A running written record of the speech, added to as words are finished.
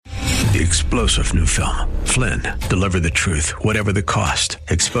The explosive new film, Flynn, Deliver the Truth, Whatever the Cost,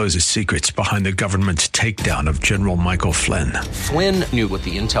 exposes secrets behind the government's takedown of General Michael Flynn. Flynn knew what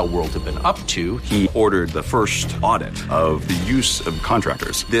the intel world had been up to. He ordered the first audit of the use of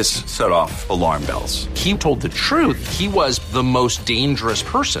contractors. This set off alarm bells. He told the truth. He was the most dangerous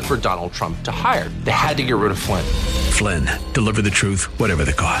person for Donald Trump to hire. They had to get rid of Flynn. Flynn, Deliver the Truth, Whatever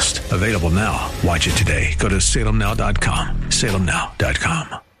the Cost. Available now. Watch it today. Go to salemnow.com.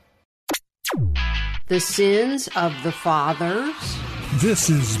 salemnow.com. The sins of the fathers. This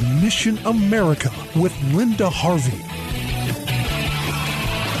is Mission America with Linda Harvey.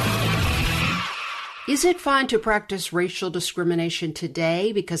 Is it fine to practice racial discrimination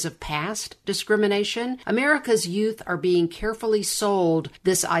today because of past discrimination? America's youth are being carefully sold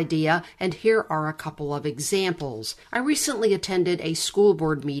this idea, and here are a couple of examples. I recently attended a school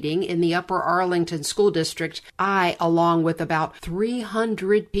board meeting in the Upper Arlington School District, along with about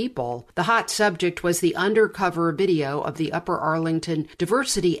 300 people. The hot subject was the undercover video of the Upper Arlington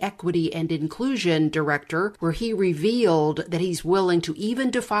Diversity, Equity, and Inclusion Director, where he revealed that he's willing to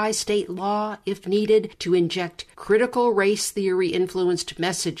even defy state law if needed to inject critical race theory-influenced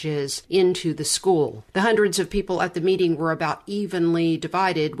messages into the school. The hundreds of people at the meeting were about evenly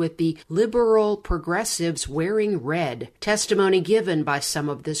divided, with the liberal progressives wearing red. Testimony given by some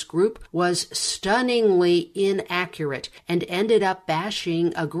of this group was stunningly inaccurate and ended up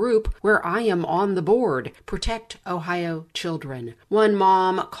bashing a group where I am on the board, Protect Ohio Children. One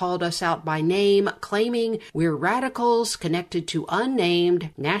mom called us out by name, claiming we're radicals connected to unnamed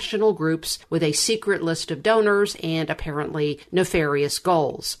national groups with a secret list of donors and apparently nefarious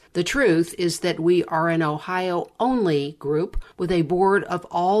goals. The truth is that we are an Ohio-only group with a board of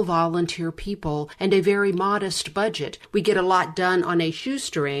all volunteer people and a very modest budget. We get a lot done on a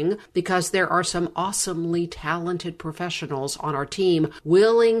shoestring because there are some awesomely talented professionals on our team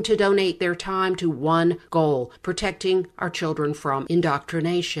willing to donate their time to one goal, protecting our children from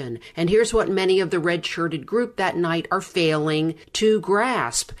indoctrination. And here's what many of the red-shirted group that night are failing to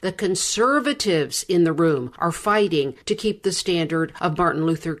grasp. The conservatives in the room are fighting to keep the standard of Martin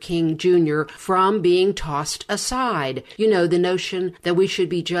Luther King Jr. from being tossed aside. You know, the notion that we should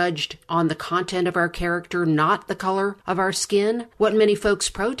be judged on the content of our character, not the color of our skin. What many folks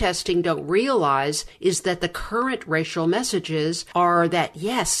protesting don't realize is that the current racial messages are that,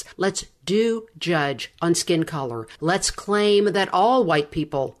 yes, let's do judge on skin color. Let's claim that all white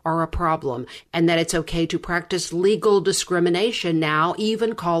people are a problem and that it's okay to practice legal discrimination now,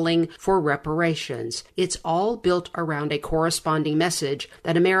 even calling for reparations. It's all built around a corresponding message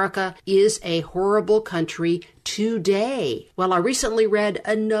that America is a horrible country today. Well, I recently read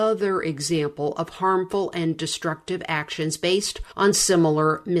another example of harmful and destructive actions based on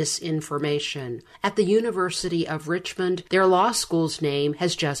similar misinformation. At the University of Richmond, their law school's name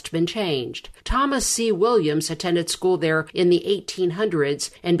has just been changed. Thomas C. Williams attended school there in the 1800s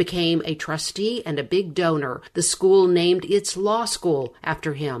and became a trustee and a big donor. The school named its law school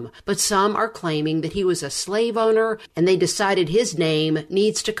after him, but some are claiming that he was a slave owner and they decided his name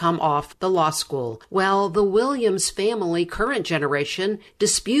needs to come off the law school. Well, the Williams family, current generation,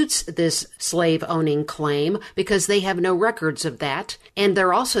 disputes this slave-owning claim because they have no records of that, and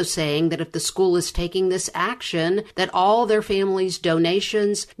they're also saying that if the school is taking this action, that all their family's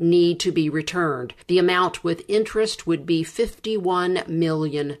donations need to be returned. The amount with interest would be $51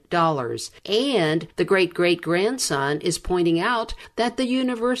 million. And the great-great-grandson is pointing out that the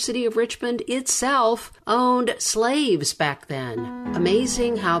University of Richmond itself owned slaves back then.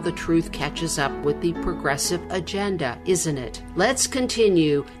 Amazing how the truth catches up with the progressive agenda, isn't it? Let's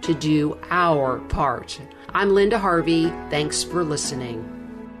continue to do our part. I'm Linda Harvey. Thanks for listening.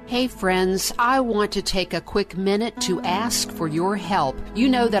 Hey friends, I want to take a quick minute to ask for your help. You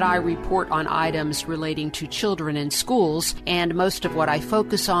know that I report on items relating to children in schools, and most of what I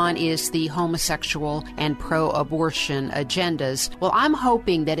focus on is the homosexual and pro-abortion agendas. Well, I'm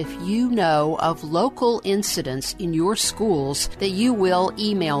hoping that if you know of local incidents in your schools, that you will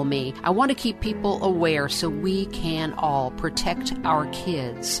email me. I want to keep people aware so we can all protect our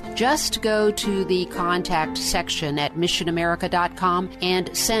kids. Just go to the contact section at missionamerica.com and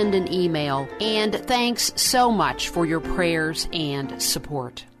send an email. And thanks so much for your prayers and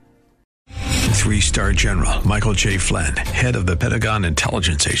support. 3-star General Michael J. Flynn, head of the Pentagon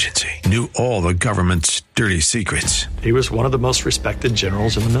Intelligence Agency, knew all the government's dirty secrets. He was one of the most respected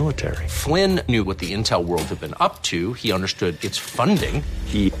generals in the military. Flynn knew what the intel world had been up to. He understood its funding.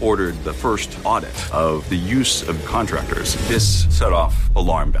 He ordered the first audit of the use of contractors. This set off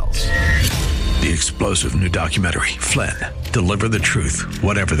alarm bells. The explosive new documentary, Flynn, deliver the truth,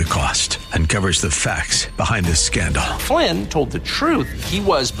 whatever the cost, uncovers the facts behind this scandal. Flynn told the truth. He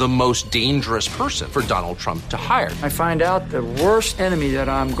was the most dangerous person for Donald Trump to hire. I find out the worst enemy that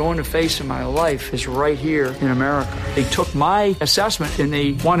I'm going to face in my life is right here in America. They took my assessment and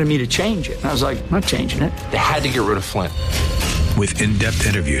they wanted me to change it. And I was like, I'm not changing it. They had to get rid of Flynn. With in-depth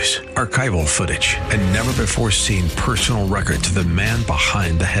interviews, archival footage, and never-before-seen personal records of the man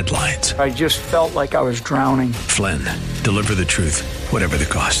behind the headlines. I just felt like I was drowning. Flynn, deliver the truth, whatever the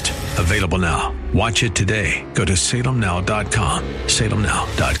cost. Available now. Watch it today. Go to salemnow.com.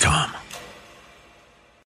 salemnow.com.